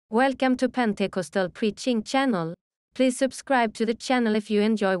Welcome to Pentecostal Preaching Channel. Please subscribe to the channel if you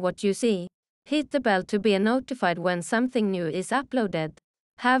enjoy what you see. Hit the bell to be notified when something new is uploaded.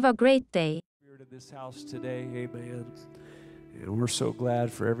 Have a great day. We're in this house today, amen. And we're so glad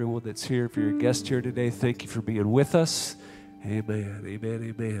for everyone that's here. If you're a guest here today, thank you for being with us. Amen,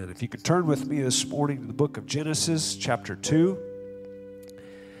 amen, amen. If you could turn with me this morning to the book of Genesis, chapter 2.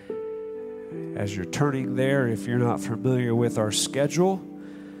 As you're turning there, if you're not familiar with our schedule,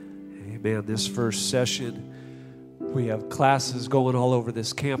 amen, this first session, we have classes going all over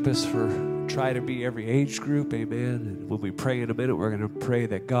this campus for try to be every age group, amen. And when we pray in a minute, we're going to pray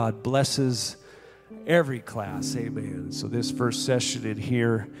that God blesses every class, amen. So this first session in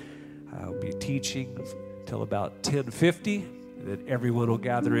here, I'll be teaching till about 10:50, and then everyone will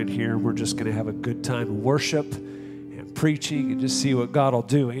gather in here. We're just going to have a good time of worship and preaching and just see what God will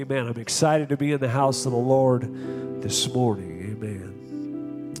do, amen. I'm excited to be in the house of the Lord this morning, amen.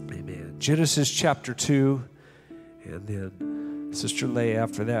 Genesis chapter 2, and then Sister Leigh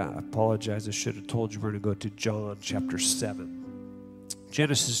after that. I apologize, I should have told you we're going to go to John chapter 7.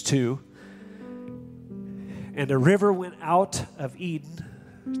 Genesis 2. And a river went out of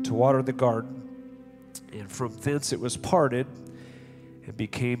Eden to water the garden, and from thence it was parted and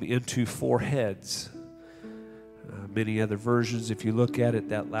became into four heads. Many other versions, if you look at it,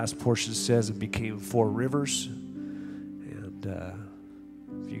 that last portion says it became four rivers. And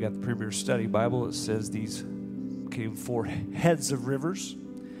if you got the Premier Study Bible, it says these became four heads of rivers.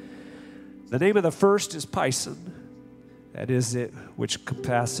 The name of the first is Pison, that is it which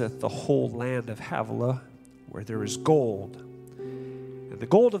compasseth the whole land of Havilah, where there is gold. And the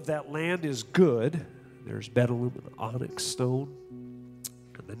gold of that land is good. There's bdellium and onyx stone.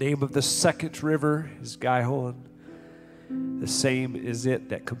 And the name of the second river is Gihon. The same is it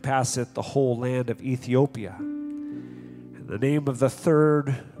that compasseth the whole land of Ethiopia. The name of the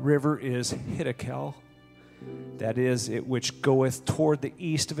third river is Hiddekel, that is it which goeth toward the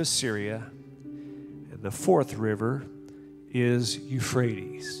east of Assyria. And the fourth river is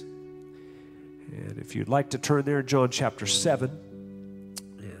Euphrates. And if you'd like to turn there, John chapter 7,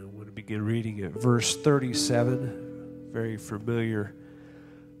 and I'm going to begin reading at verse 37, very familiar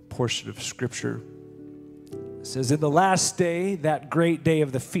portion of Scripture. It says, "In the last day, that great day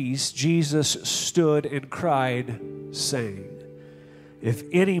of the feast, Jesus stood and cried, saying, If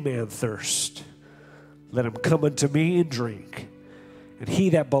any man thirst, let him come unto me and drink. And he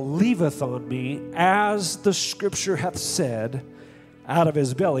that believeth on me, as the Scripture hath said, out of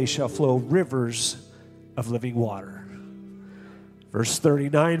his belly shall flow rivers of living water." Verse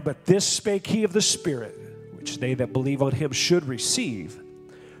 39, "But this spake he of the Spirit, which they that believe on him should receive.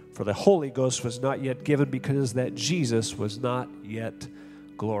 For the Holy Ghost was not yet given, because that Jesus was not yet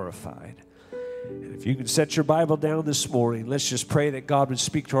glorified." And if you can set your Bible down this morning, let's just pray that God would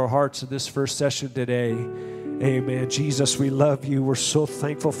speak to our hearts in this first session today. Amen. Jesus, we love you. We're so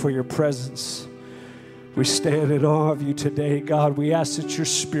thankful for your presence. We stand in awe of you today. God, we ask that your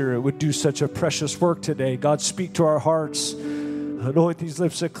Spirit would do such a precious work today. God, speak to our hearts. Anoint these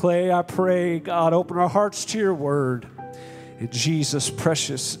lips of clay, I pray. God, open our hearts to your word. In Jesus'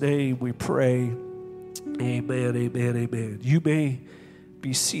 precious name we pray. Amen, amen, amen. You may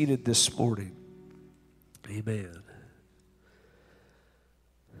be seated this morning. Amen.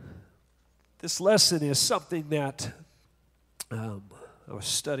 This lesson is something that I was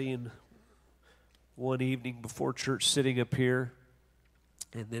studying one evening before church, sitting up here.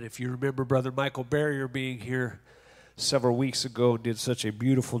 And then if you remember Brother Michael Barrier being here several weeks ago, did such a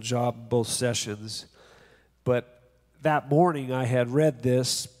beautiful job in both sessions. But that morning I had read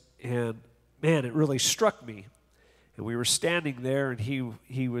this, and man, it really struck me. And we were standing there, and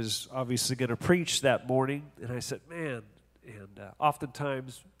he was obviously going to preach that morning. And I said, man, and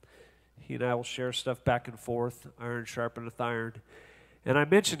oftentimes he and I will share stuff back and forth, iron sharpeneth iron. And I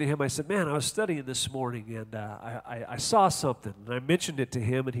mentioned to him, I said, man, I was studying this morning, and I saw something. And I mentioned it to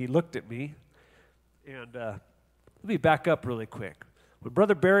him, and he looked at me. And let me back up really quick. When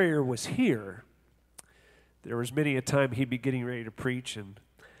Brother Barrier was here, there was many a time he'd be getting ready to preach, and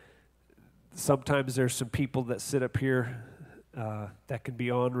sometimes there's some people that sit up here that can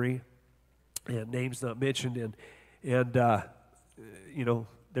be ornery, and names not mentioned, and you know,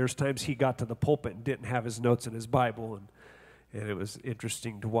 there's times he got to the pulpit and didn't have his notes in his Bible, and it was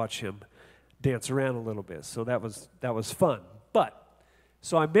interesting to watch him dance around a little bit. So that was fun. But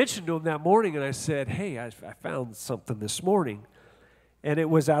so I mentioned to him that morning, and I said, hey, I found something this morning, and it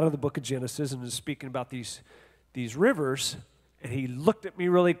was out of the book of Genesis, and it was speaking about these rivers. And he looked at me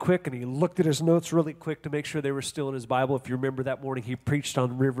really quick, and he looked at his notes really quick to make sure they were still in his Bible. If you remember that morning, he preached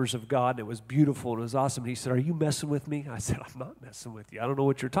on rivers of God, and it was beautiful, and it was awesome. And he said, "Are you messing with me?" I said, "I'm not messing with you. I don't know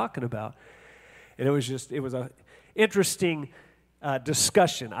what you're talking about." And it was an interesting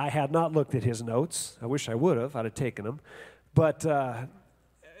discussion. I had not looked at his notes. I wish I would have. I'd have taken them. But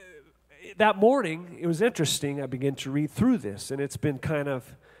that morning, it was interesting. I began to read through this, and it's been kind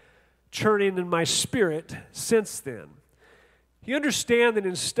of churning in my spirit since then. You understand that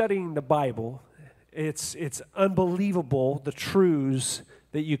in studying the Bible, it's unbelievable the truths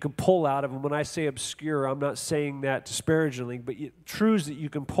that you can pull out of them. When I say obscure, I'm not saying that disparagingly, but truths that you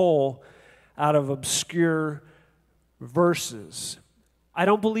can pull out of obscure verses. I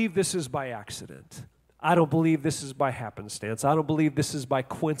don't believe this is by accident. I don't believe this is by happenstance. I don't believe this is by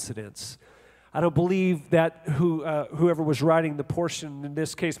coincidence. I don't believe that whoever was writing the portion, in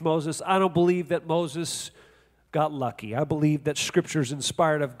this case Moses, I don't believe that Moses got lucky. I believe that Scripture's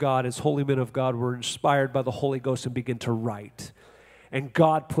inspired of God, as holy men of God were inspired by the Holy Ghost and begin to write. And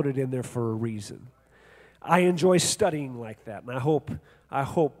God put it in there for a reason. I enjoy studying like that, and I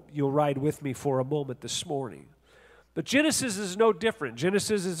hope you'll ride with me for a moment this morning. But Genesis is no different.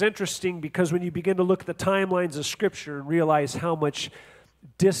 Genesis is interesting because when you begin to look at the timelines of Scripture and realize how much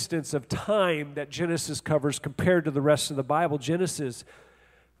distance of time that Genesis covers compared to the rest of the Bible, Genesis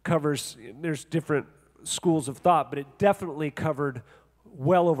covers, there's different schools of thought, but it definitely covered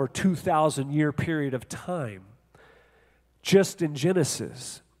well over 2,000 year period of time just in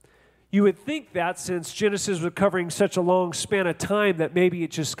Genesis. You would think that since Genesis was covering such a long span of time that maybe it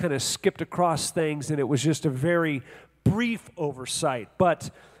just kind of skipped across things and it was just a very brief oversight.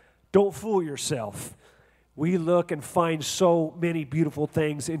 But don't fool yourself. We look and find so many beautiful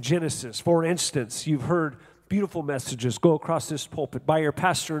things in Genesis. For instance, you've heard beautiful messages go across this pulpit by your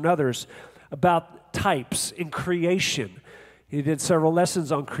pastor and others about types in creation. He did several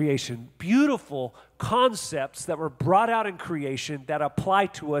lessons on creation. Beautiful concepts that were brought out in creation that apply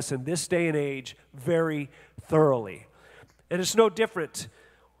to us in this day and age very thoroughly. And it's no different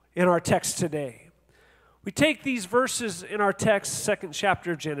in our text today. We take these verses in our text, second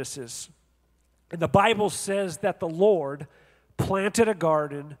chapter of Genesis, and the Bible says that the Lord planted a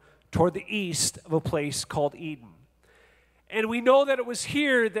garden toward the east of a place called Eden. And we know that it was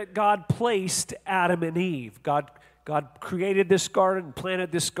here that God placed Adam and Eve. God created this garden,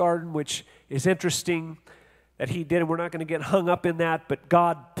 planted this garden, which is interesting that he did. And we're not going to get hung up in that, but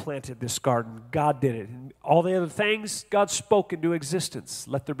God planted this garden. God did it. And all the other things, God spoke into existence.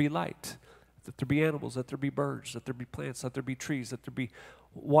 Let there be light. Let there be animals. Let there be birds. Let there be plants. Let there be trees. Let there be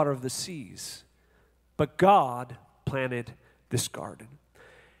water of the seas. But God planted this garden.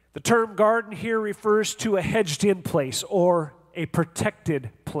 The term garden here refers to a hedged-in place or a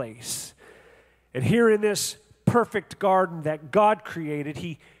protected place. And here in this perfect garden that God created,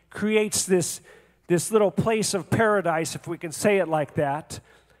 he creates this little place of paradise, if we can say it like that,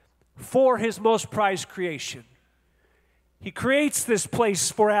 for his most prized creation. He creates this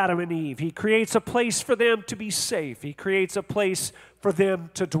place for Adam and Eve. He creates a place for them to be safe. He creates a place for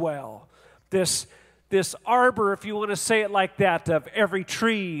them to dwell. This arbor, if you want to say it like that, of every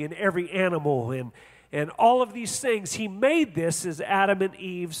tree and every animal and all of these things, he made this as Adam and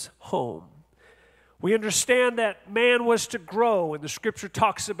Eve's home. We understand that man was to grow, and the Scripture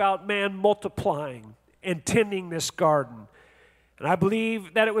talks about man multiplying and tending this garden. And I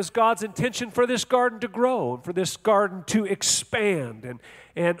believe that it was God's intention for this garden to grow and for this garden to expand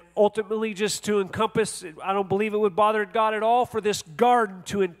and ultimately just to encompass, I don't believe it would bother God at all for this garden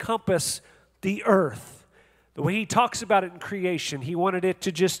to encompass the earth. The way he talks about it in creation, he wanted it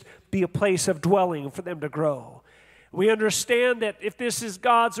to just be a place of dwelling for them to grow. We understand that if this is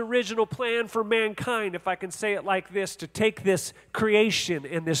God's original plan for mankind, if I can say it like this, to take this creation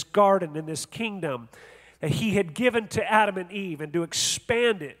and this garden and this kingdom that he had given to Adam and Eve and to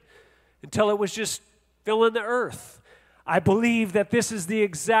expand it until it was just filling the earth. I believe that this is the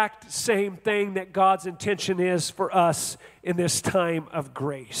exact same thing that God's intention is for us in this time of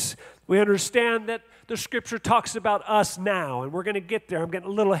grace. We understand that the Scripture talks about us now, and we're going to get there. I'm getting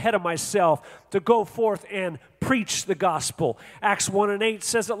a little ahead of myself to go forth and preach the gospel. Acts 1:8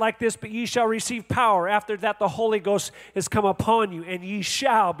 says it like this, "But ye shall receive power. After that the Holy Ghost is come upon you, and ye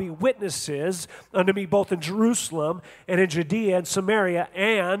shall be witnesses unto me both in Jerusalem and in Judea and Samaria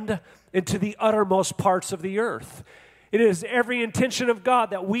and into the uttermost parts of the earth." It is every intention of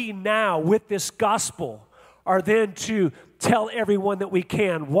God that we now, with this gospel, are then to tell everyone that we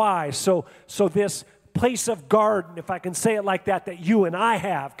can. Why? So this place of garden, if I can say it like that you and I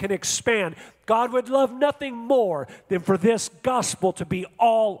have, can expand. God would love nothing more than for this gospel to be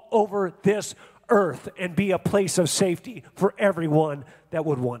all over this earth and be a place of safety for everyone that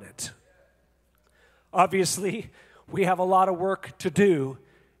would want it. Obviously, we have a lot of work to do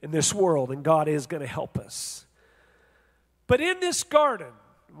in this world, and God is going to help us. But in this garden,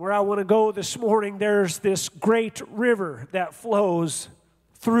 where I want to go this morning, there's this great river that flows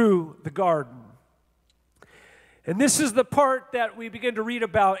through the garden. And this is the part that we begin to read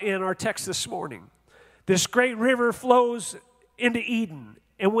about in our text this morning. This great river flows into Eden.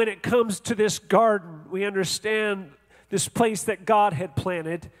 And when it comes to this garden, we understand this place that God had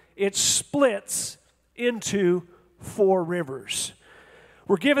planted, it splits into 4 rivers.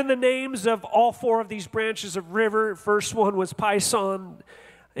 We're given the names of all 4 of these branches of river. First one was Pison,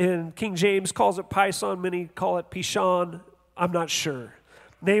 and King James calls it Pison. Many call it Pishon. I'm not sure.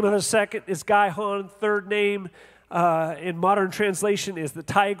 Name of the second is Gihon. Third name in modern translation is the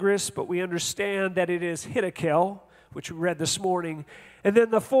Tigris, but we understand that it is Hiddekel, which we read this morning. And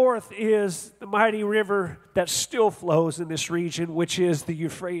then the fourth is the mighty river that still flows in this region, which is the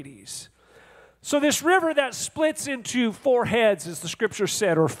Euphrates. So this river that splits into 4 heads, as the scripture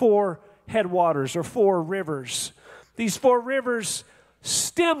said, or 4 headwaters, or 4 rivers. These 4 rivers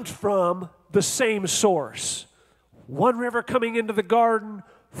stemmed from the same source. One river coming into the garden,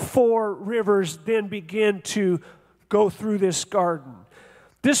 4 rivers then begin to go through this garden.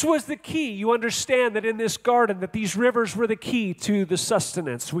 This was the key. You understand that in this garden, that these rivers were the key to the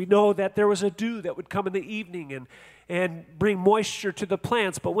sustenance. We know that there was a dew that would come in the evening and bring moisture to the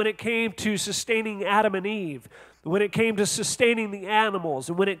plants. But when it came to sustaining Adam and Eve, when it came to sustaining the animals,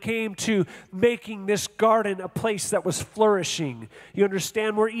 and when it came to making this garden a place that was flourishing, you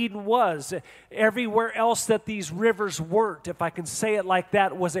understand where Eden was. Everywhere else that these rivers weren't, if I can say it like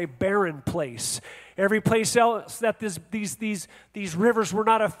that, was a barren place. Every place else that these rivers were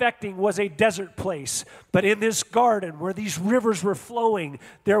not affecting was a desert place. But in this garden where these rivers were flowing,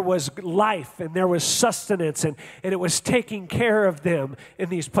 there was life and there was sustenance, and it was taking care of them in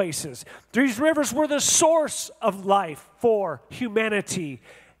these places. These rivers were the source of life for humanity.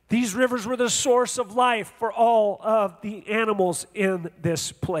 These rivers were the source of life for all of the animals in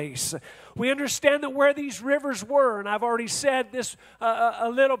this place. We understand that where these rivers were, and I've already said this a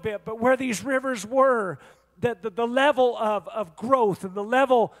little bit, but where these rivers were, that the level of growth and the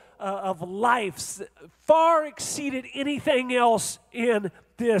level of life far exceeded anything else in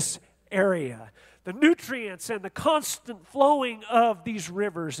this area. The nutrients and the constant flowing of these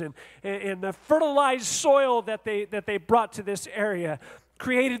rivers and the fertilized soil that they brought to this area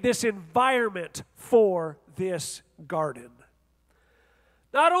created this environment for this garden.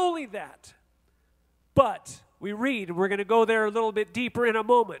 Not only that, but we read, and we're going to go there a little bit deeper in a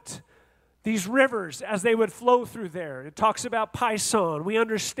moment, these rivers as they would flow through there. It talks about Pison. We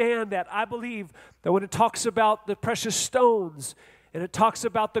understand that. I believe that when it talks about the precious stones and it talks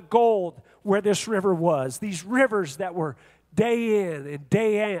about the gold where this river was, these rivers that were day in and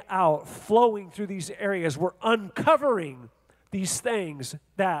day out flowing through these areas were uncovering these things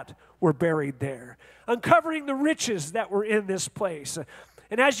that were buried there, uncovering the riches that were in this place.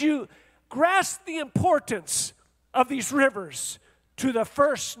 And as you grasp the importance of these rivers to the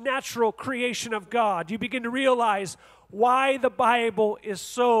first natural creation of God, you begin to realize why the Bible is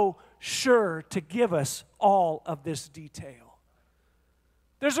so sure to give us all of this detail.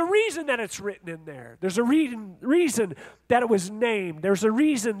 There's a reason that it's written in there. There's a reason that it was named. There's a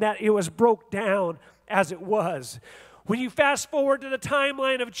reason that it was broke down as it was. When you fast forward to the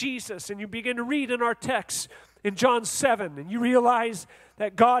timeline of Jesus and you begin to read in our text in John 7, and you realize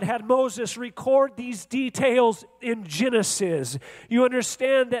that God had Moses record these details in Genesis, you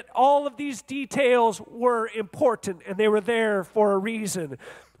understand that all of these details were important and they were there for a reason.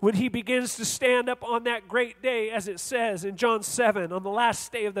 When he begins to stand up on that great day, as it says in John 7, on the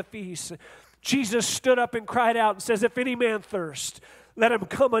last day of the feast, Jesus stood up and cried out and says, "If any man thirst, let him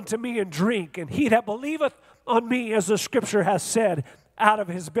come unto me and drink. And he that believeth on me, as the scripture has said, out of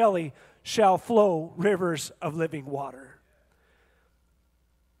his belly shall flow rivers of living water."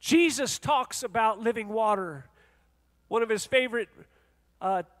 Jesus talks about living water. One of his favorite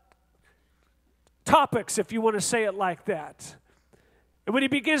topics, if you want to say it like that. And when he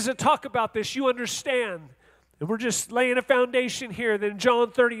begins to talk about this, you understand, and we're just laying a foundation here, that in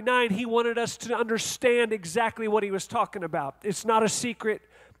John 39, he wanted us to understand exactly what he was talking about. It's not a secret.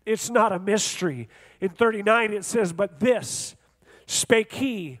 It's not a mystery. In 39, it says, "But this spake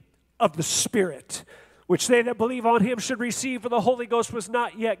he of the Spirit, which they that believe on him should receive, for the Holy Ghost was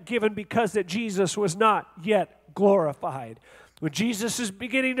not yet given, because that Jesus was not yet glorified." When Jesus is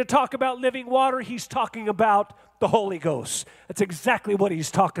beginning to talk about living water, he's talking about the Holy Ghost. That's exactly what he's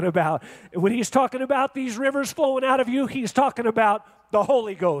talking about. And when he's talking about these rivers flowing out of you, he's talking about the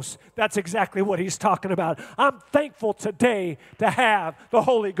Holy Ghost. That's exactly what he's talking about. I'm thankful today to have the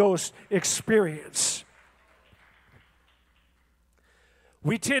Holy Ghost experience.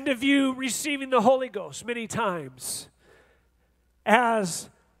 We tend to view receiving the Holy Ghost many times as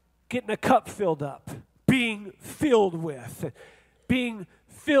getting a cup filled up, being filled with, being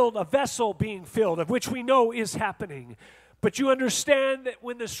filled, a vessel being filled, of which we know is happening. But you understand that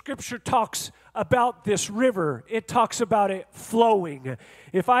when the Scripture talks about this river, it talks about it flowing.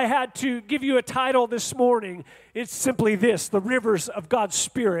 If I had to give you a title this morning, it's simply this: the rivers of God's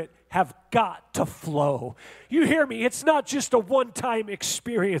Spirit have got to flow. You hear me? It's not just a one-time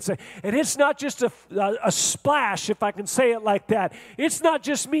experience. And it's not just a splash, if I can say it like that. It's not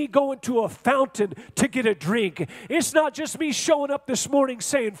just me going to a fountain to get a drink. It's not just me showing up this morning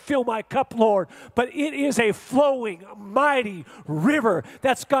saying, fill my cup, Lord. But it is a flowing, mighty river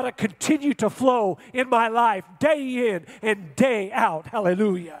that's got to continue to flow in my life day in and day out.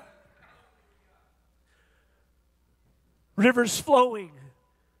 Hallelujah. Rivers flowing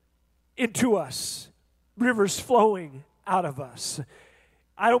into us, rivers flowing out of us.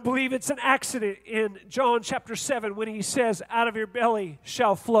 I don't believe it's an accident in John chapter 7 when he says, out of your belly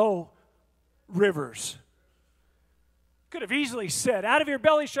shall flow rivers. Could have easily said, out of your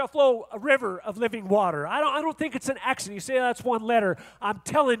belly shall flow a river of living water. I don't think it's an accident. You say, oh, that's one letter. I'm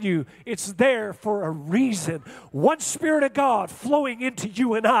telling you, it's there for a reason. One Spirit of God flowing into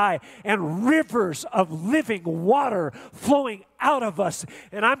you and I, and rivers of living water flowing out of us.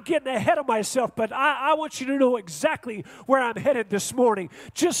 And I'm getting ahead of myself, but I want you to know exactly where I'm headed this morning.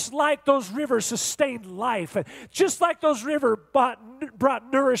 Just like those rivers sustained life, just like those rivers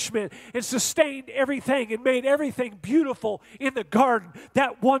brought nourishment and sustained everything and made everything beautiful in the garden,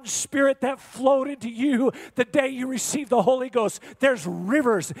 that one Spirit that flowed into you the day you received the Holy Ghost, there's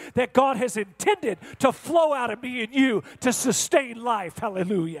rivers that God has intended to flow out of me and you to sustain life.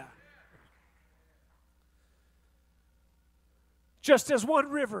 Hallelujah. Just as one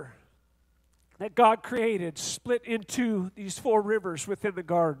river that God created split into these 4 rivers within the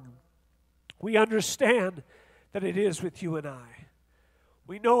garden, we understand that it is with you and I.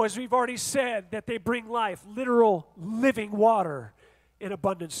 We know, as we've already said, that they bring life, literal living water in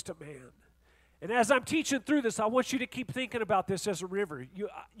abundance to man. And as I'm teaching through this, I want you to keep thinking about this as a river. You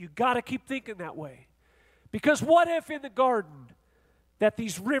got to keep thinking that way. Because what if in the garden that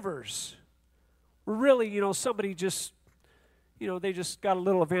these rivers were really, somebody just, they just got a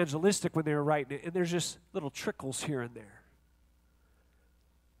little evangelistic when they were writing it, and there's just little trickles here and there.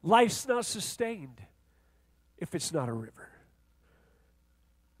 Life's not sustained if it's not a river.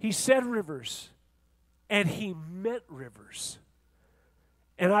 He said rivers, and he meant rivers.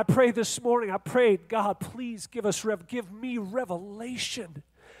 And I pray this morning, I prayed, God, please give me revelation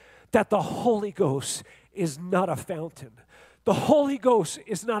that the Holy Ghost is not a fountain. The Holy Ghost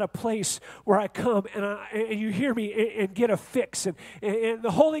is not a place where I come and you hear me and get a fix. And the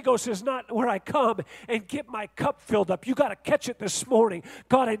Holy Ghost is not where I come and get my cup filled up. You got to catch it this morning.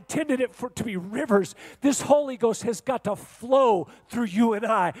 God intended it to be rivers. This Holy Ghost has got to flow through you and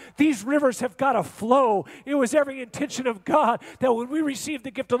I. These rivers have got to flow. It was every intention of God that when we receive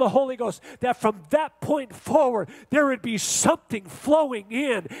the gift of the Holy Ghost, that from that point forward, there would be something flowing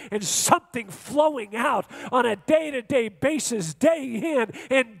in and something flowing out on a day-to-day basis. Day in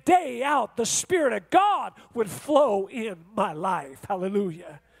and day out, the Spirit of God would flow in my life.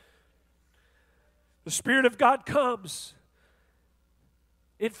 Hallelujah. The Spirit of God comes.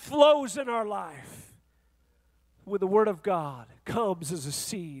 It flows in our life. When the Word of God comes as a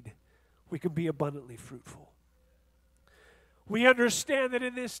seed, we can be abundantly fruitful. We understand that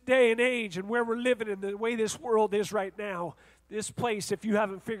in this day and age and where we're living and the way this world is right now, this place, if you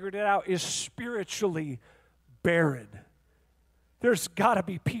haven't figured it out, is spiritually barren. There's got to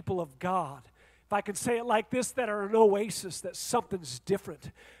be people of God, if I can say it like this, that are an oasis, that something's different.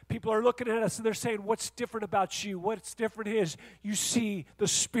 People are looking at us and they're saying, what's different about you? What's different is you see the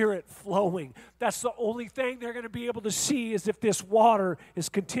Spirit flowing. That's the only thing they're going to be able to see, is if this water is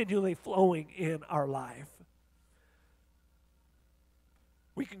continually flowing in our life.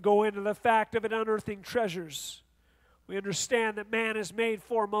 We can go into the fact of it unearthing treasures. We understand that man is made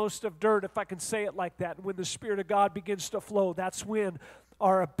foremost of dirt, if I can say it like that. And when the Spirit of God begins to flow, that's when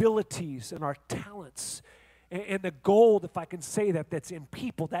our abilities and our talents and the gold, if I can say that, that's in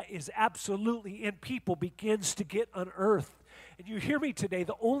people, that is absolutely in people, begins to get unearthed. And you hear me today,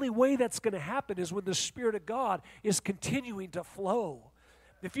 the only way that's going to happen is when the Spirit of God is continuing to flow.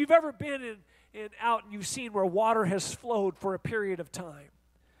 If you've ever been out and you've seen where water has flowed for a period of time,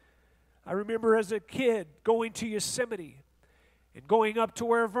 I remember as a kid going to Yosemite, And going up to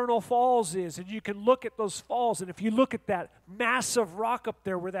where Vernal Falls is, and you can look at those falls, and if you look at that massive rock up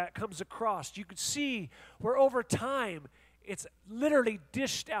there where that comes across, you can see where over time it's literally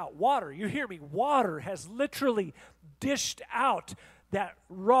dished out. Water, you hear me, water has literally dished out that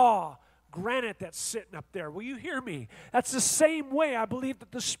raw granite that's sitting up there. Will you hear me? That's the same way I believe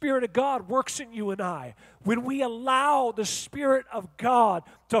that the Spirit of God works in you and I. When we allow the Spirit of God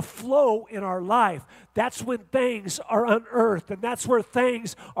to flow in our life, that's when things are unearthed, and that's where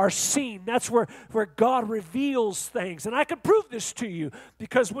things are seen. That's where God reveals things. And I can prove this to you,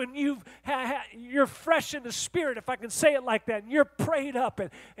 because when you're fresh in the Spirit, if I can say it like that, and you're prayed up,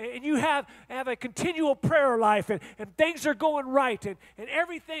 and you have a continual prayer life, and things are going right, and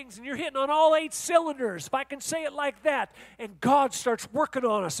everything's, and you're hitting on all 8 cylinders, if I can say it like that, and God starts working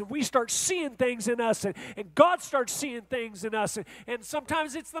on us, and we start seeing things in us, and God starts seeing things in us, and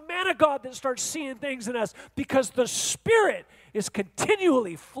sometimes it's the man of God that starts seeing things in us, because the Spirit is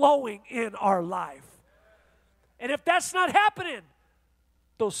continually flowing in our life. And if that's not happening,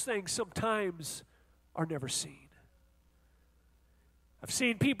 those things sometimes are never seen. I've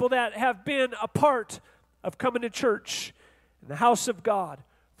seen people that have been a part of coming to church in the house of God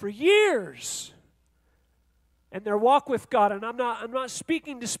for years, and their walk with God, and I'm not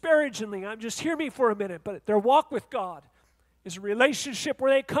speaking disparagingly, hear me for a minute, but their walk with God is a relationship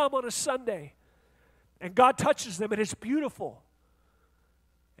where they come on a Sunday, and God touches them, and it's beautiful,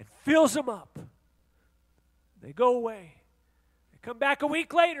 and fills them up. They go away. They come back a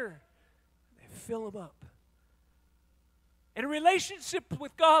week later, and they fill them up. In a relationship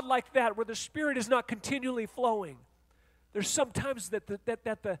with God like that, where the Spirit is not continually flowing, there's sometimes that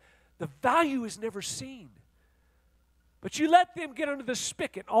the value is never seen. But you let them get under the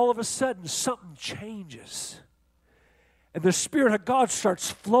spigot, all of a sudden something changes. And the Spirit of God starts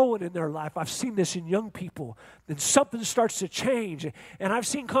flowing in their life. I've seen this in young people. Then something starts to change. And I've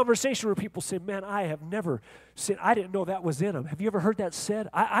seen conversation where people say, man, I have never seen, I didn't know that was in them. Have you ever heard that said?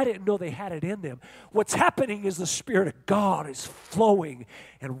 I didn't know they had it in them. What's happening is the Spirit of God is flowing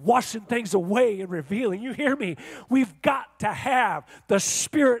and washing things away and revealing. You hear me? We've got to have the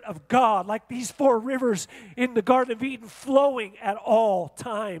Spirit of God, like these 4 rivers in the Garden of Eden, flowing at all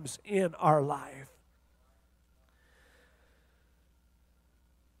times in our life.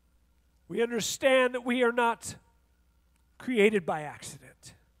 We understand that we are not created by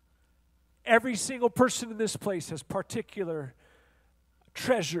accident. Every single person in this place has particular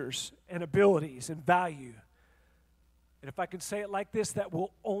treasures and abilities and value. And if I can say it like this, that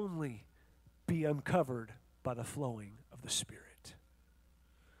will only be uncovered by the flowing of the Spirit.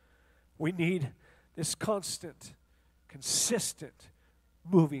 We need this constant, consistent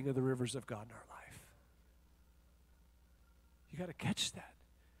moving of the rivers of God in our life. You got to catch that.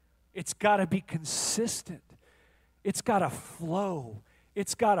 It's got to be consistent. It's got to flow.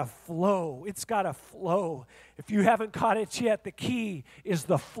 It's got to flow. It's got to flow. If you haven't caught it yet, the key is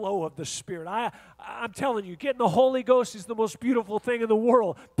the flow of the Spirit. I'm telling you, getting the Holy Ghost is the most beautiful thing in the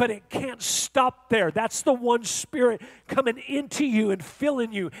world, but it can't stop there. That's the one Spirit coming into you and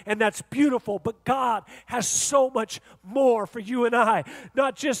filling you, and that's beautiful. But God has so much more for you and I.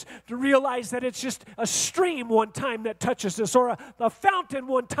 Not just to realize that it's just a stream one time that touches us, or a fountain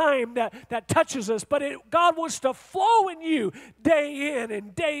one time that touches us, but God wants to flow in you day in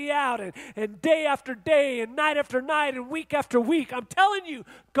and day out, and day after day, and night after night, and week after week. I'm telling you,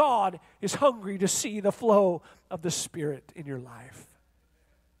 God is hungry to see the flow of the Spirit in your life.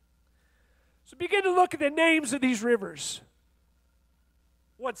 So begin to look at the names of these rivers.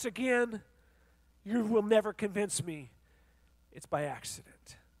 Once again, you will never convince me it's by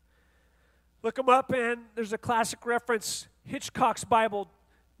accident. Look them up, and there's a classic reference, Hitchcock's Bible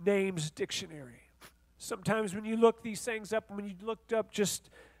Names Dictionary. Sometimes when you look these things up, when you looked up just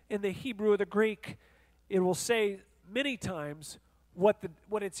in the Hebrew or the Greek, it will say many times what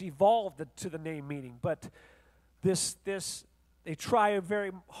it's evolved to the name meaning. But this they try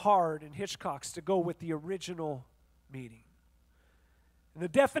very hard in Hitchcock's to go with the original meaning. And the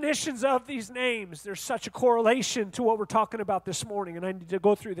definitions of these names, there's such a correlation to what we're talking about this morning, and I need to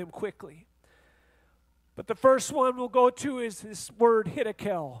go through them quickly. But the first one we'll go to is this word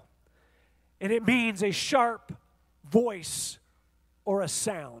Hiddekel, and it means a sharp voice or a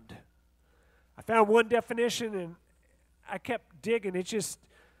sound. I found one definition, and I kept digging. It's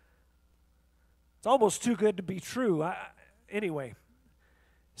almost too good to be true. Anyway, it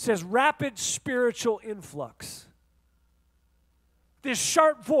says rapid spiritual influx. This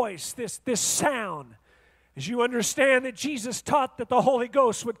sharp voice, this sound, as you understand that Jesus taught that the Holy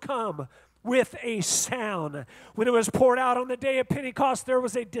Ghost would come with a sound. When it was poured out on the day of Pentecost, there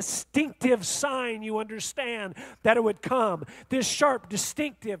was a distinctive sign, you understand, that it would come. This sharp,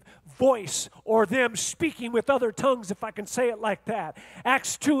 distinctive voice, or them speaking with other tongues, if I can say it like that.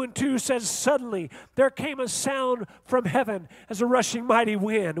 Acts 2:2 says, suddenly there came a sound from heaven as a rushing mighty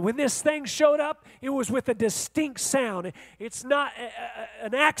wind. When this thing showed up, it was with a distinct sound. It's not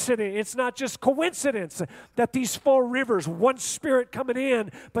an accident. It's not just coincidence that these four rivers, one Spirit coming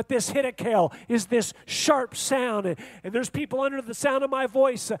in, but this Hidekel is this sharp sound. And there's people under the sound of my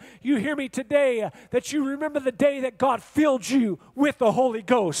voice. You hear me today, that you remember the day that God filled you with the Holy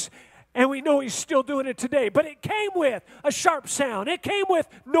Ghost. And we know He's still doing it today. But it came with a sharp sound. It came with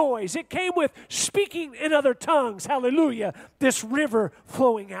noise. It came with speaking in other tongues. Hallelujah. This river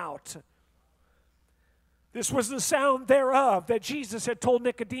flowing out. This was the sound thereof that Jesus had told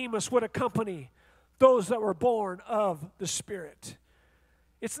Nicodemus would accompany those that were born of the Spirit.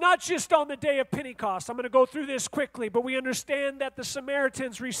 It's not just on the day of Pentecost. I'm going to go through this quickly, but we understand that the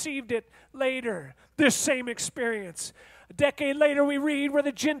Samaritans received it later, this same experience. A decade later, we read where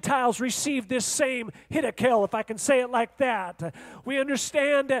the Gentiles received this same Hidekel, if I can say it like that. We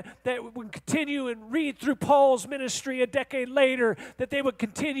understand that we continue and read through Paul's ministry a decade later, that they would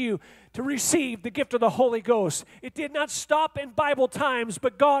continue to receive the gift of the Holy Ghost. It did not stop in Bible times,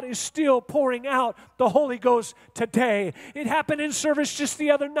 but God is still pouring out the Holy Ghost today. It happened in service just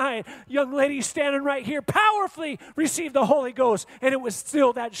the other night. Young lady standing right here powerfully received the Holy Ghost, and it was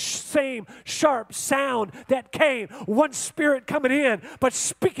still that same sharp sound that came. One Spirit coming in, but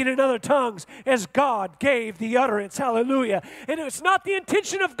speaking in other tongues as God gave the utterance. Hallelujah. And it's not the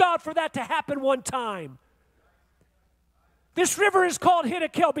intention of God for that to happen one time. This river is called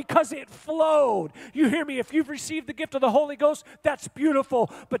Hidekel because it flowed. You hear me? If you've received the gift of the Holy Ghost, that's beautiful.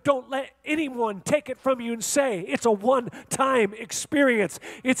 But don't let anyone take it from you and say it's a one-time experience.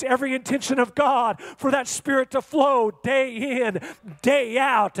 It's every intention of God for that Spirit to flow day in, day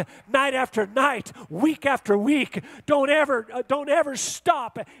out, night after night, week after week. Don't ever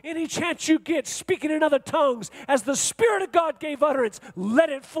stop. Any chance you get speaking in other tongues, as the Spirit of God gave utterance, let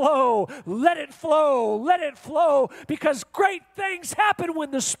it flow, let it flow, let it flow, because great things happen when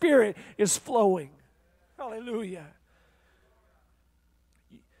the Spirit is flowing. Hallelujah.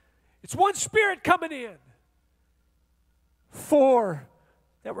 It's one Spirit coming in, four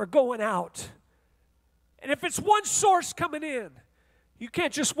that were going out. And if it's one source coming in, you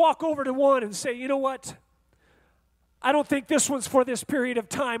can't just walk over to one and say, you know what? I don't think this one's for this period of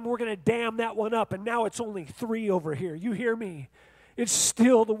time. We're going to dam that one up, and now it's only three over here. You hear me? It's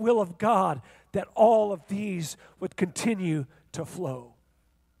still the will of God that all of these would continue to flow.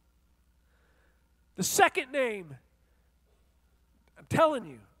 The second name, I'm telling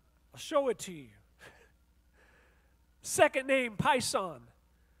you, I'll show it to you. Second name, Pison,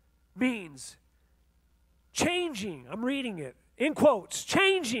 means changing. I'm reading it in quotes.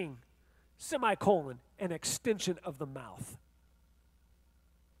 Changing, semicolon, an extension of the mouth.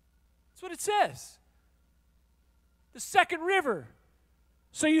 That's what it says. The second river.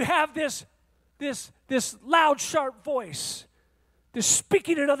 So you have this loud, sharp voice, this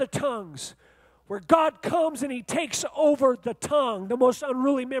speaking in other tongues, where God comes and He takes over the tongue, the most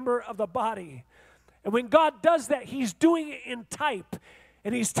unruly member of the body. And when God does that, He's doing it in type.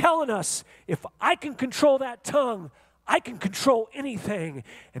 And He's telling us, if I can control that tongue, I can control anything.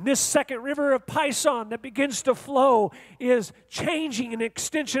 And this second river of Pison that begins to flow is changing an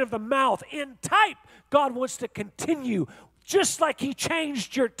extension of the mouth. In type, God wants to continue. Just like He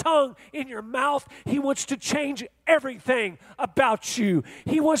changed your tongue in your mouth, He wants to change everything about you.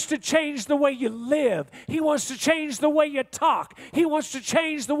 He wants to change the way you live. He wants to change the way you talk. He wants to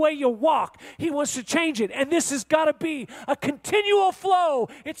change the way you walk. He wants to change it. And this has got to be a continual flow.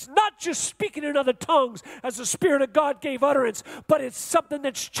 It's not just speaking in other tongues as the Spirit of God gave utterance, but it's something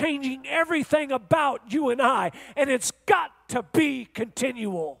that's changing everything about you and I. And it's got to be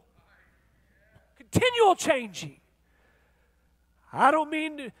continual. Continual changing. I don't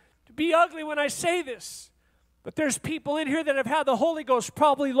mean to be ugly when I say this, but there's people in here that have had the Holy Ghost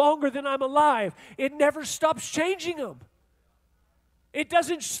probably longer than I'm alive. It never stops changing them. It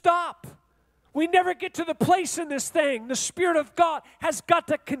doesn't stop. We never get to the place in this thing. The Spirit of God has got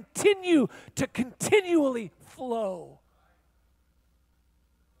to continue to continually flow.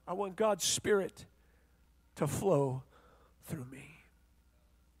 I want God's Spirit to flow through me.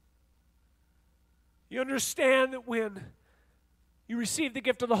 You understand that when you receive the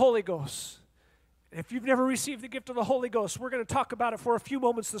gift of the Holy Ghost. If you've never received the gift of the Holy Ghost, we're going to talk about it for a few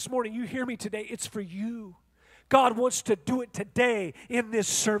moments this morning. You hear me today. It's for you. God wants to do it today in this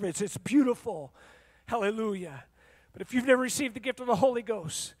service. It's beautiful. Hallelujah. But if you've never received the gift of the Holy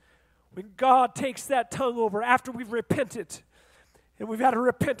Ghost, When God takes that tongue over after we've repented, and we've had a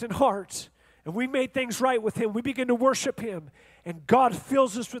repentant heart, and we made things right with Him, we begin to worship Him, and God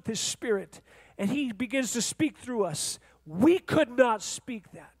fills us with His Spirit, and He begins to speak through us. We could not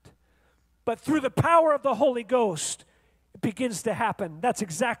speak that. But through the power of the Holy Ghost, it begins to happen. That's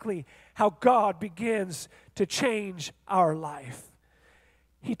exactly how God begins to change our life.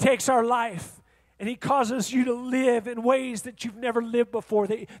 He takes our life and He causes you to live in ways that you've never lived before,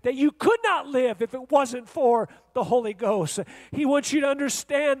 that you could not live if it wasn't for the Holy Ghost. He wants you to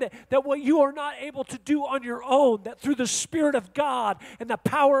understand that what you are not able to do on your own, that through the Spirit of God and the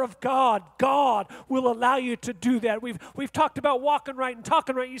power of God, God will allow you to do that. We've talked about walking right and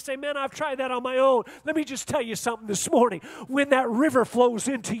talking right. You say, man, I've tried that on my own. Let me just tell you something this morning. When that river flows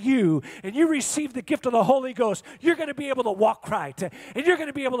into you and you receive the gift of the Holy Ghost, you're going to be able to walk right, and you're going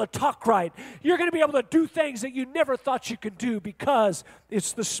to be able to talk right. You're going to be able to do things that you never thought you could do because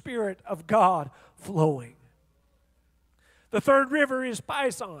it's the Spirit of God flowing. The third river is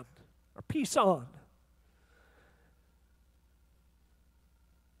Pison, or Pison.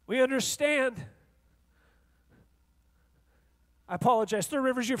 We understand, I apologize, third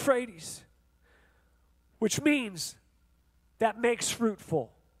river is Euphrates, which means that makes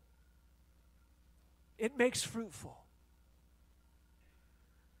fruitful. It makes fruitful.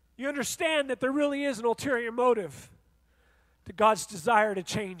 You understand that there really is an ulterior motive to God's desire to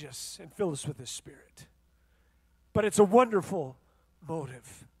change us and fill us with His Spirit. But it's a wonderful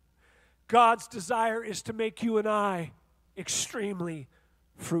motive. God's desire is to make you and I extremely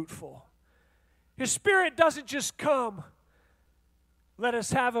fruitful. His Spirit doesn't just come, let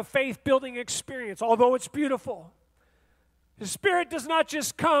us have a faith-building experience, although it's beautiful. His Spirit does not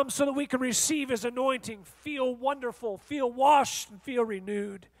just come so that we can receive His anointing, feel wonderful, feel washed, and feel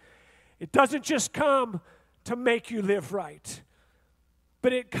renewed. It doesn't just come to make you live right,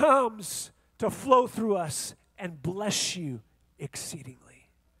 but it comes to flow through us and bless you exceedingly.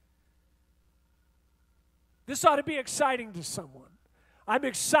 This ought to be exciting to someone. I'm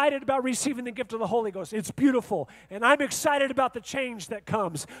excited about receiving the gift of the Holy Ghost. It's beautiful, and I'm excited about the change that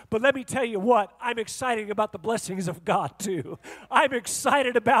comes. But let me tell you what, I'm excited about the blessings of God too. I'm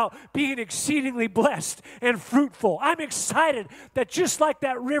excited about being exceedingly blessed and fruitful. I'm excited that just like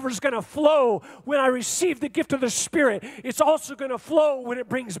that river's going to flow when I receive the gift of the Spirit, it's also going to flow when it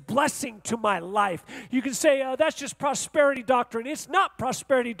brings blessing to my life. You can say, that's just prosperity doctrine. It's not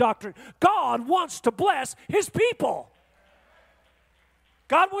prosperity doctrine. God wants to bless His people.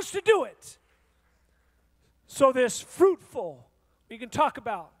 God wants to do it. So this fruitful, we can talk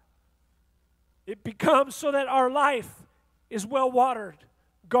about, it becomes so that our life is well-watered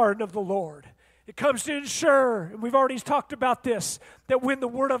garden of the Lord. It comes to ensure, and we've already talked about this, that when the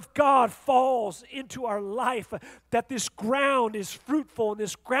Word of God falls into our life, that this ground is fruitful, and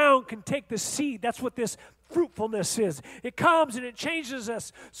this ground can take the seed. That's what this fruitfulness is. It comes and it changes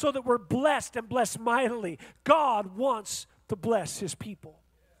us so that we're blessed and blessed mightily. God wants to bless His people.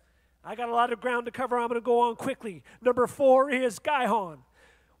 I got a lot of ground to cover. I'm going to go on quickly. Number 4 is Gihon,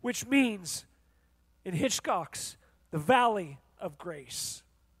 which means in Hitchcock's the Valley of Grace.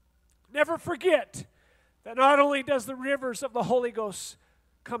 Never forget that not only does the rivers of the Holy Ghost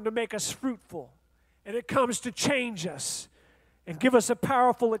come to make us fruitful, and it comes to change us and give us a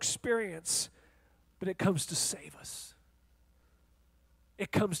powerful experience, but it comes to save us.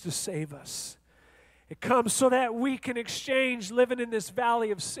 It comes to save us. It comes so that we can exchange living in this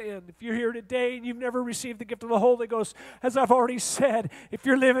valley of sin. If you're here today and you've never received the gift of the Holy Ghost, as I've already said, if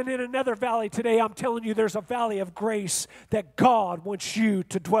you're living in another valley today, I'm telling you there's a valley of grace that God wants you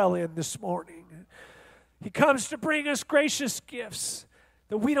to dwell in this morning. He comes to bring us gracious gifts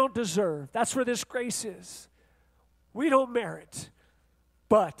that we don't deserve. That's where this grace is. We don't merit,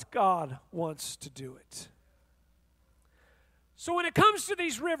 but God wants to do it. So when it comes to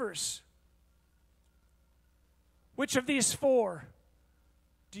these rivers, which of these 4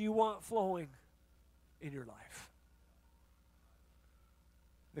 do you want flowing in your life?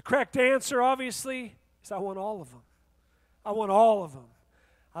 The correct answer, obviously, is I want all of them. I want all of them.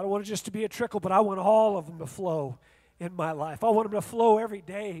 I don't want it just to be a trickle, but I want all of them to flow in my life. I want them to flow every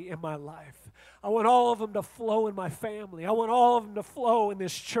day in my life. I want all of them to flow in my family. I want all of them to flow in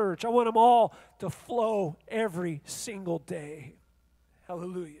this church. I want them all to flow every single day.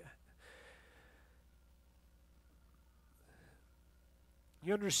 Hallelujah.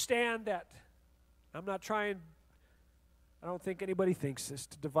 You understand that I'm not trying, I don't think anybody thinks this,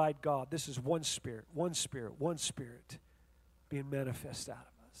 to divide God. This is one Spirit, one Spirit, one Spirit being manifest out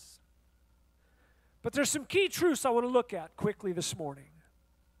of us. But there's some key truths I want to look at quickly this morning.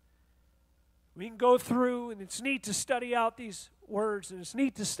 We can go through, and it's neat to study out these words, and it's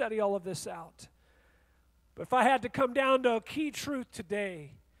neat to study all of this out. But if I had to come down to a key truth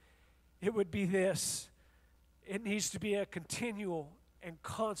today, it would be this. It needs to be a continual and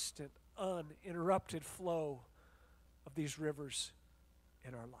constant, uninterrupted flow of these rivers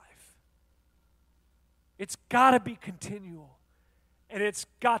in our life. It's got to be continual, and it's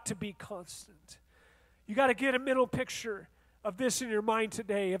got to be constant. You got to get a mental picture of this in your mind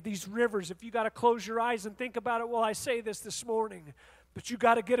today, of these rivers. If you got to close your eyes and think about it while I say this morning, but you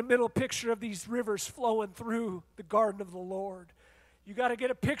got to get a mental picture of these rivers flowing through the garden of the Lord. You got to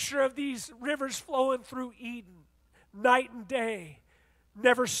get a picture of these rivers flowing through Eden, night and day,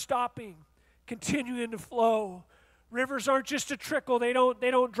 never stopping, continuing to flow. Rivers aren't just a trickle. They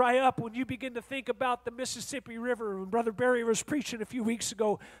don't dry up. When you begin to think about the Mississippi River, when Brother Barry was preaching a few weeks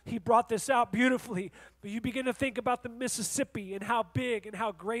ago, he brought this out beautifully. But you begin to think about the Mississippi and how big and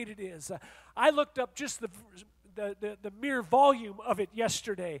how great it is. I looked up just the mere volume of it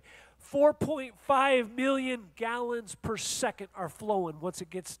yesterday. 4.5 million gallons per second are flowing once it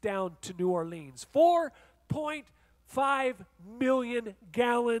gets down to New Orleans. 4.5 million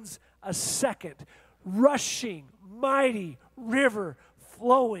gallons a second. Rushing, mighty river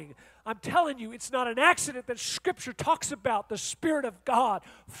flowing. I'm telling you, it's not an accident that Scripture talks about the Spirit of God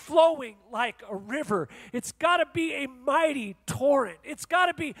flowing like a river. It's got to be a mighty torrent. It's got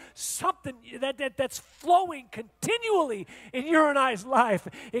to be something that's flowing continually in your and I's life.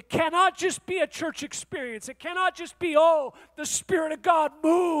 It cannot just be a church experience. It cannot just be, oh, the Spirit of God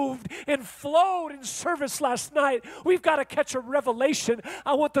moved and flowed in service last night. We've got to catch a revelation.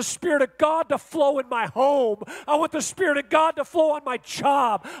 I want the Spirit of God to flow in my home. I want the Spirit of God to flow on my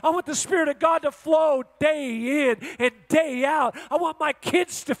job. I want the Spirit of God to flow day in and day out. I want my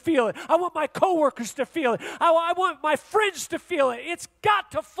kids to feel it. I want my coworkers to feel it. I want my friends to feel it. It's got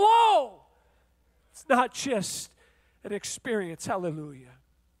to flow. It's not just an experience. Hallelujah.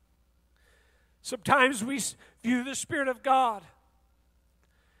 Sometimes we view the Spirit of God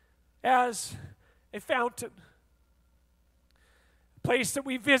as a fountain, a place that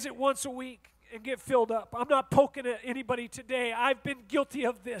we visit once a week and get filled up. I'm not poking at anybody today. I've been guilty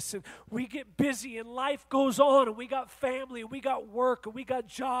of this, and we get busy, and life goes on, and we got family, and we got work, and we got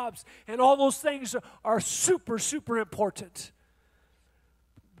jobs, and all those things are super, super important.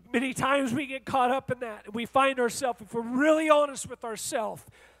 Many times we get caught up in that, and we find ourselves, if we're really honest with ourselves,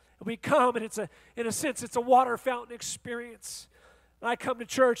 and we come, and in a sense, it's a water fountain experience. And I come to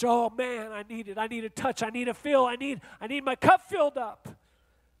church, oh man, I need it. I need a touch. I need a fill. I need my cup filled up.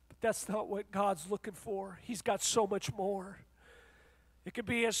 That's not what God's looking for. He's got so much more. It could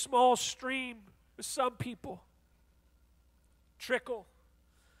be a small stream with some people. Trickle.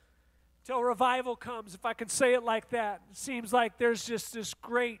 Till revival comes, if I can say it like that. It seems like there's just this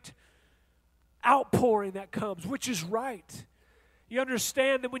great outpouring that comes, which is right. You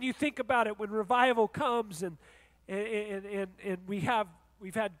understand that when you think about it, when revival comes and we've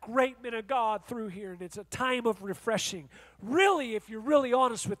had great men of God through here, and it's a time of refreshing. Really, if you're really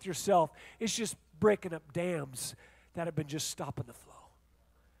honest with yourself, it's just breaking up dams that have been just stopping the flow.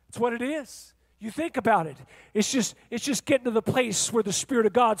 It's what it is. You think about it. It's just getting to the place where the Spirit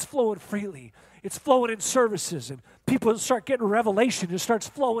of God's flowing freely. It's flowing in services, and people start getting revelation. It starts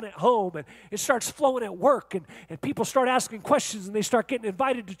flowing at home, and it starts flowing at work, and people start asking questions, and they start getting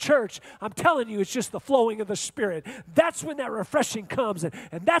invited to church. I'm telling you, it's just the flowing of the Spirit. That's when that refreshing comes, and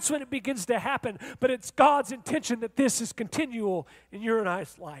that's when it begins to happen. But it's God's intention that this is continual in your and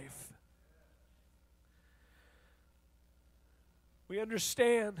I's life. We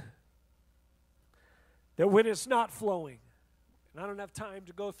understand that when it's not flowing, and I don't have time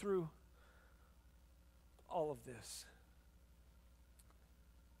to go through all of this.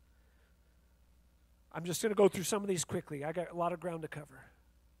 I'm just going to go through some of these quickly. I got a lot of ground to cover.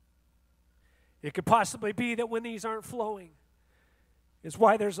 It could possibly be that when these aren't flowing is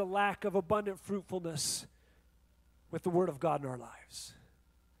why there's a lack of abundant fruitfulness with the Word of God in our lives.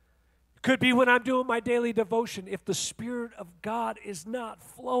 It could be when I'm doing my daily devotion. If the Spirit of God is not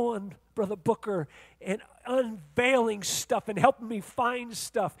flowing, Brother Booker, and unveiling stuff and helping me find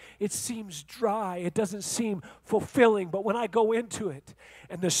stuff, it seems dry. It doesn't seem fulfilling. But when I go into it,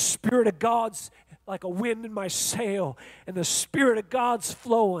 and the Spirit of God's like a wind in my sail, and the Spirit of God's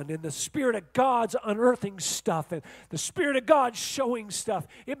flowing, and the Spirit of God's unearthing stuff, and the Spirit of God showing stuff,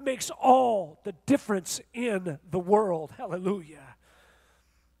 it makes all the difference in the world. Hallelujah.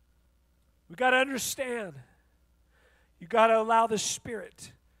 We got to understand, you got to allow the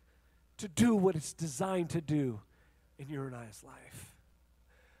Spirit to do what it's designed to do in your and I's life.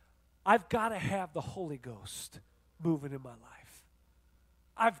 I've got to have the Holy Ghost moving in my life.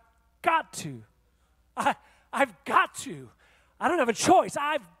 I've got to. I've got to. I don't have a choice.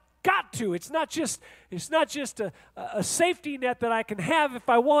 I've got to. It's not just a safety net that I can have if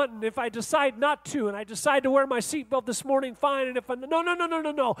I want, and if I decide not to, and I decide to wear my seatbelt this morning, fine. And if I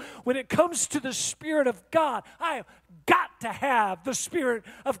no. When it comes to the Spirit of God, I have got to have the Spirit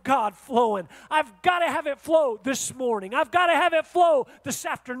of God flowing. I've got to have it flow this morning. I've got to have it flow this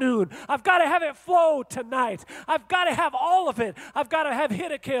afternoon. I've got to have it flow tonight. I've got to have all of it. I've got to have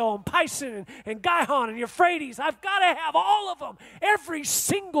Hiddekel and Pison and Gihon and Euphrates. I've got to have all of them every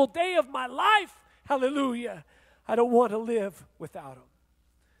single day of my life. Hallelujah. I don't want to live without them.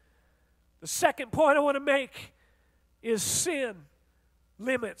 The second point I want to make is sin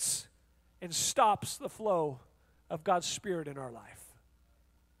limits and stops the flow of God's Spirit in our life.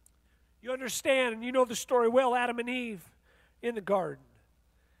 You understand, and you know the story well, Adam and Eve in the garden.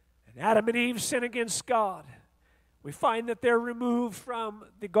 And Adam and Eve sin against God. We find that they're removed from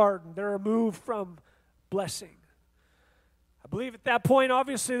the garden. They're removed from blessing. I believe at that point,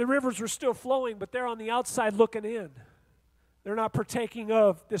 obviously, the rivers were still flowing, but they're on the outside looking in. They're not partaking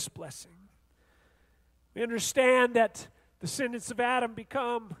of this blessing. We understand that the descendants of Adam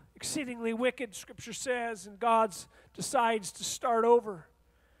become exceedingly wicked, Scripture says, and God decides to start over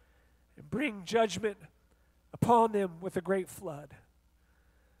and bring judgment upon them with a great flood.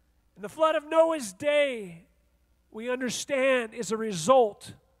 And the flood of Noah's day, we understand, is a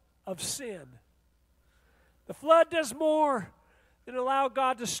result of sin. The flood does more than allow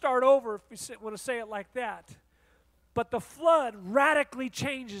God to start over, if we want to say it like that. But the flood radically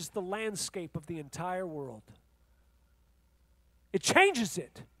changes the landscape of the entire world. It changes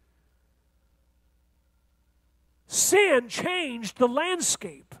it. Sin changed the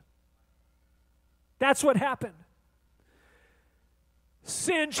landscape. That's what happened.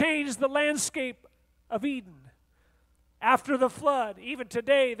 Sin changed the landscape of Eden. After the flood, even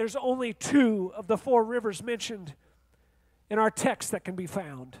today, there's only 2 of the 4 rivers mentioned in our text that can be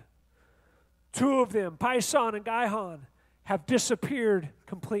found. 2 of them, Pison and Gihon, have disappeared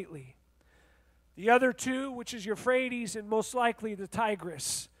completely. The other 2, which is Euphrates and most likely the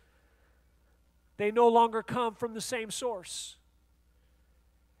Tigris, they no longer come from the same source.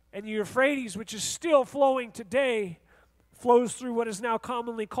 And the Euphrates, which is still flowing today, flows through what is now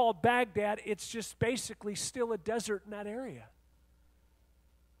commonly called Baghdad. It's just basically still a desert in that area.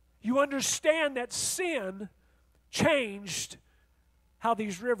 You understand that sin changed how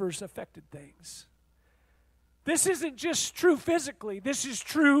these rivers affected things. This isn't just true physically, this is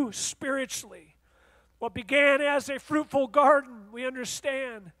true spiritually. What began as a fruitful garden, we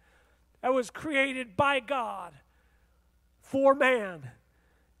understand, that was created by God for man,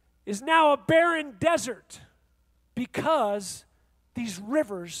 is now a barren desert because these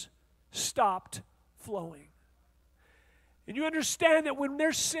rivers stopped flowing. And you understand that when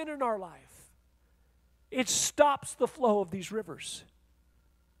there's sin in our life, it stops the flow of these rivers.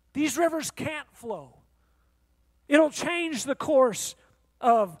 These rivers can't flow. It'll change the course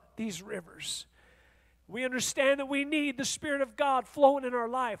of these rivers. We understand that we need the Spirit of God flowing in our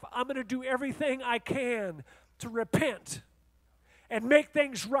life. I'm going to do everything I can to repent and make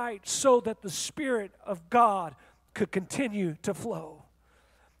things right so that the Spirit of God could continue to flow.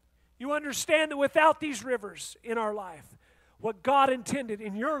 You understand that without these rivers in our life, what God intended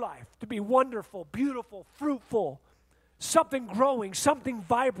in your life to be wonderful, beautiful, fruitful, something growing, something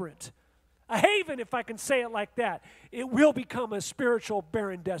vibrant, a haven, if I can say it like that, it will become a spiritual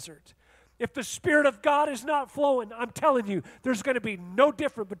barren desert. If the Spirit of God is not flowing, I'm telling you, there's going to be no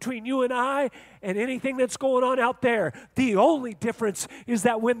difference between you and I and anything that's going on out there. The only difference is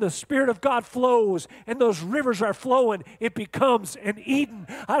that when the Spirit of God flows and those rivers are flowing, it becomes an Eden.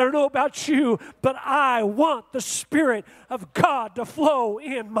 I don't know about you, but I want the Spirit of God to flow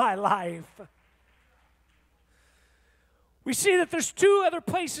in my life. We see that there's 2 other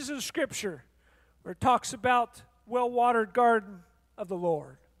places in Scripture where it talks about well-watered garden of the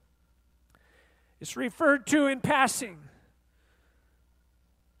Lord. It's referred to in passing.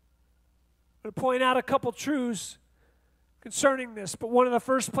 I'm going to point out a couple truths concerning this, but one of the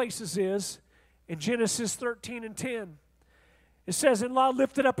first places is in Genesis 13 and 10. It says, "And Lot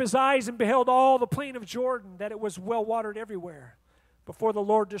lifted up his eyes and beheld all the plain of Jordan, that it was well-watered everywhere, before the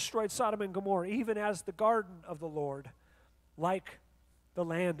Lord destroyed Sodom and Gomorrah, even as the garden of the Lord, like the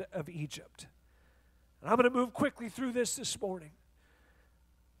land of Egypt." And I'm going to move quickly through this morning.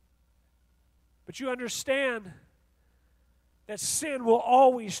 But you understand that sin will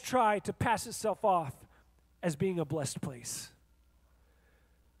always try to pass itself off as being a blessed place.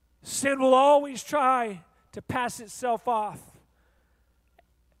 Sin will always try to pass itself off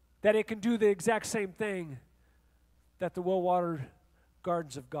that it can do the exact same thing that the well-watered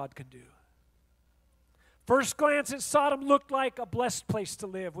gardens of God can do. First glance at Sodom looked like a blessed place to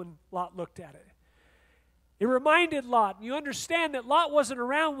live when Lot looked at it. It reminded Lot, and you understand that Lot wasn't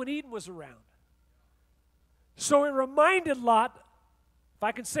around when Eden was around. So it reminded Lot, if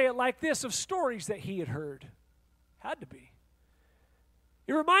I can say it like this, of stories that he had heard. Had to be.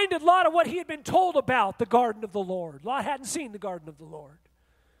 It reminded Lot of what he had been told about the garden of the Lord. Lot hadn't seen the garden of the Lord,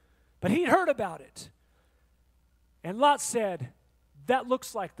 but he'd heard about it. And Lot said, that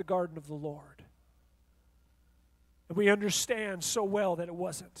looks like the garden of the Lord. And we understand so well that it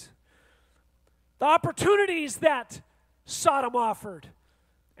wasn't. The opportunities that Sodom offered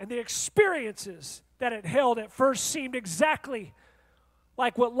and the experiences that it held at first seemed exactly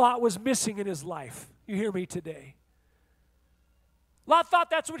like what Lot was missing in his life. You hear me today? Lot thought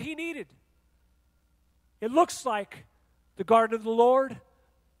that's what he needed. It looks like the garden of the Lord.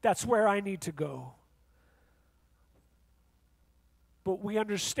 That's where I need to go. But we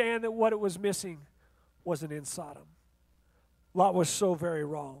understand that what it was missing wasn't in Sodom. Lot was so very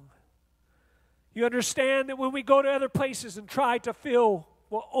wrong. You understand that when we go to other places and try to fill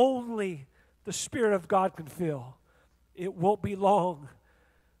what only the Spirit of God can fill, it won't be long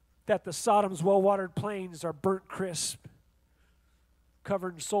that the Sodom's well-watered plains are burnt crisp,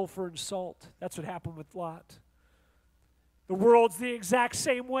 covered in sulfur and salt. That's what happened with Lot. The world's the exact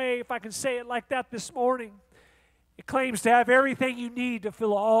same way, if I can say it like that this morning. It claims to have everything you need to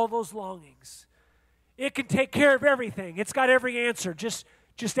fill all those longings. It can take care of everything. It's got every answer. Just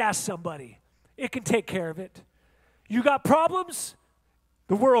ask somebody. It can take care of it. You got problems?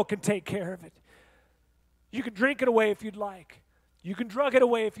 The world can take care of it. You can drink it away if you'd like. You can drug it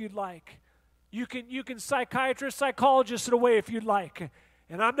away if you'd like. You can psychiatrist, psychologist it away if you'd like.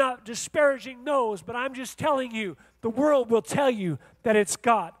 And I'm not disparaging those, but I'm just telling you, the world will tell you that it's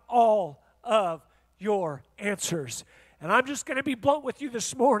got all of your answers. And I'm just going to be blunt with you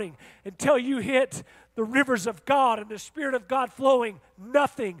this morning. Until you hit the rivers of God and the Spirit of God flowing,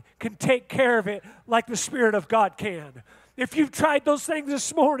 nothing can take care of it like the Spirit of God can. If you've tried those things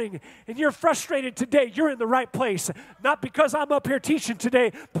this morning and you're frustrated today, you're in the right place. Not because I'm up here teaching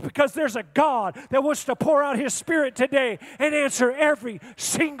today, but because there's a God that wants to pour out His Spirit today and answer every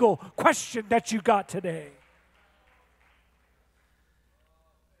single question that you got today.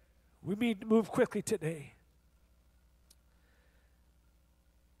 We need to move quickly today.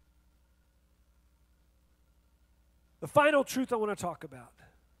 The final truth I want to talk about.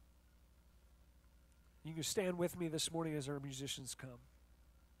 You can stand with me this morning as our musicians come.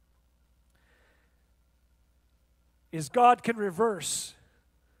 Is God can reverse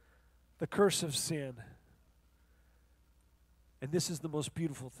the curse of sin. And this is the most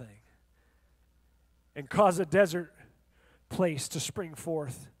beautiful thing. And cause a desert place to spring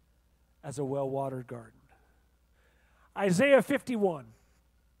forth as a well-watered garden. Isaiah 51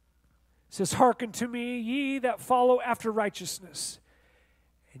 says, "Hearken to me, ye that follow after righteousness,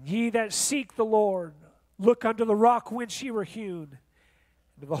 and ye that seek the Lord. Look unto the rock whence ye were hewn,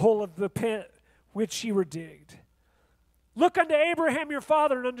 and to the hole of the pit which ye were digged. Look unto Abraham your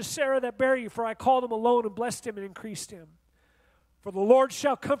father, and unto Sarah that bare you, for I called him alone, and blessed him, and increased him. For the Lord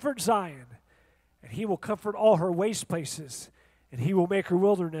shall comfort Zion, and He will comfort all her waste places, and He will make her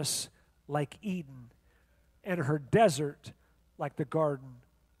wilderness like Eden, and her desert like the garden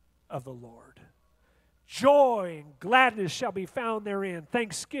of the Lord. Joy and gladness shall be found therein,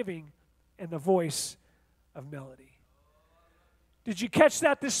 thanksgiving and the voice of melody." Did you catch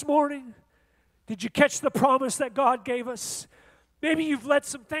that this morning? Did you catch the promise that God gave us? Maybe you've let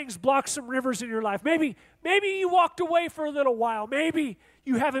some things block some rivers in your life. Maybe you walked away for a little while. Maybe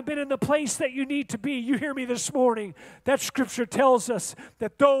you haven't been in the place that you need to be. You hear me this morning. That Scripture tells us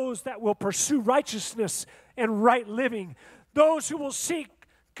that those that will pursue righteousness and right living, those who will seek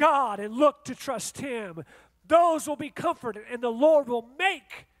God and look to trust Him, those will be comforted, and the Lord will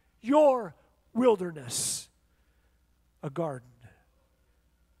make your wilderness a garden.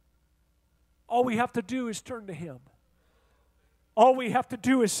 All we have to do is turn to Him. All we have to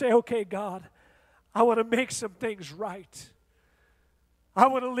do is say, okay, God, I want to make some things right. I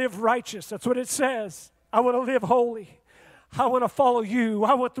want to live righteous. That's what it says. I want to live holy. I want to follow You.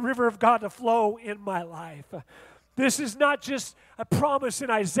 I want the river of God to flow in my life. This is not just a promise in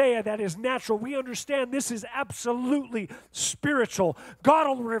Isaiah that is natural. We understand this is absolutely spiritual. God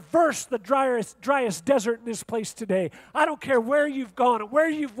will reverse the driest desert in this place today. I don't care where you've gone and where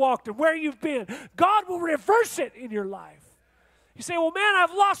you've walked and where you've been. God will reverse it in your life. You say, well, man,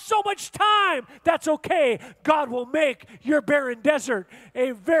 I've lost so much time. That's okay. God will make your barren desert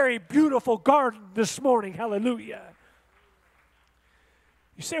a very beautiful garden this morning. Hallelujah.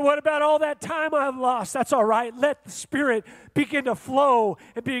 You say, what about all that time I've lost? That's all right. Let the Spirit begin to flow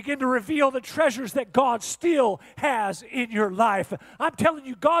and begin to reveal the treasures that God still has in your life. I'm telling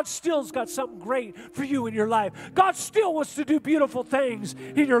you, God still's got something great for you in your life. God still wants to do beautiful things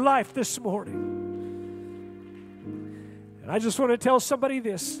in your life this morning. And I just want to tell somebody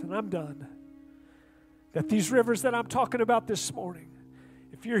this, and I'm done, that these rivers that I'm talking about this morning,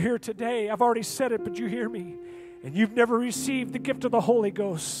 if you're here today, I've already said it, but you hear me, and you've never received the gift of the Holy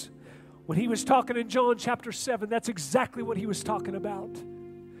Ghost, when he was talking in John chapter 7, that's exactly what he was talking about.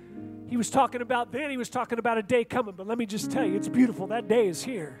 He was talking about a day coming, but let me just tell you, it's beautiful. That day is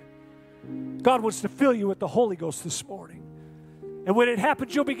here. God wants to fill you with the Holy Ghost this morning. And when it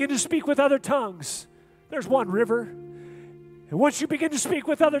happens, you'll begin to speak with other tongues. There's one river. And once you begin to speak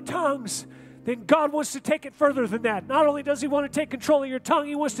with other tongues, then God wants to take it further than that. Not only does he want to take control of your tongue,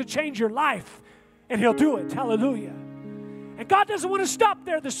 he wants to change your life. And he'll do it. Hallelujah. And God doesn't want to stop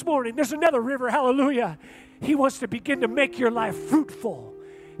there this morning. There's another river. Hallelujah. He wants to begin to make your life fruitful.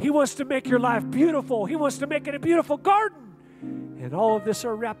 He wants to make your life beautiful. He wants to make it a beautiful garden. And all of this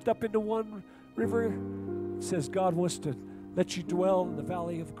are wrapped up into one river. It says God wants to let you dwell in the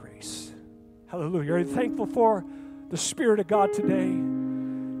valley of grace. Hallelujah. Are you thankful for the Spirit of God today?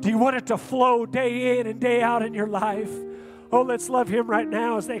 Do you want it to flow day in and day out in your life? Oh, let's love him right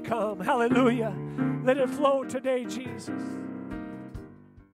now as they come. Hallelujah. Let it flow today, Jesus.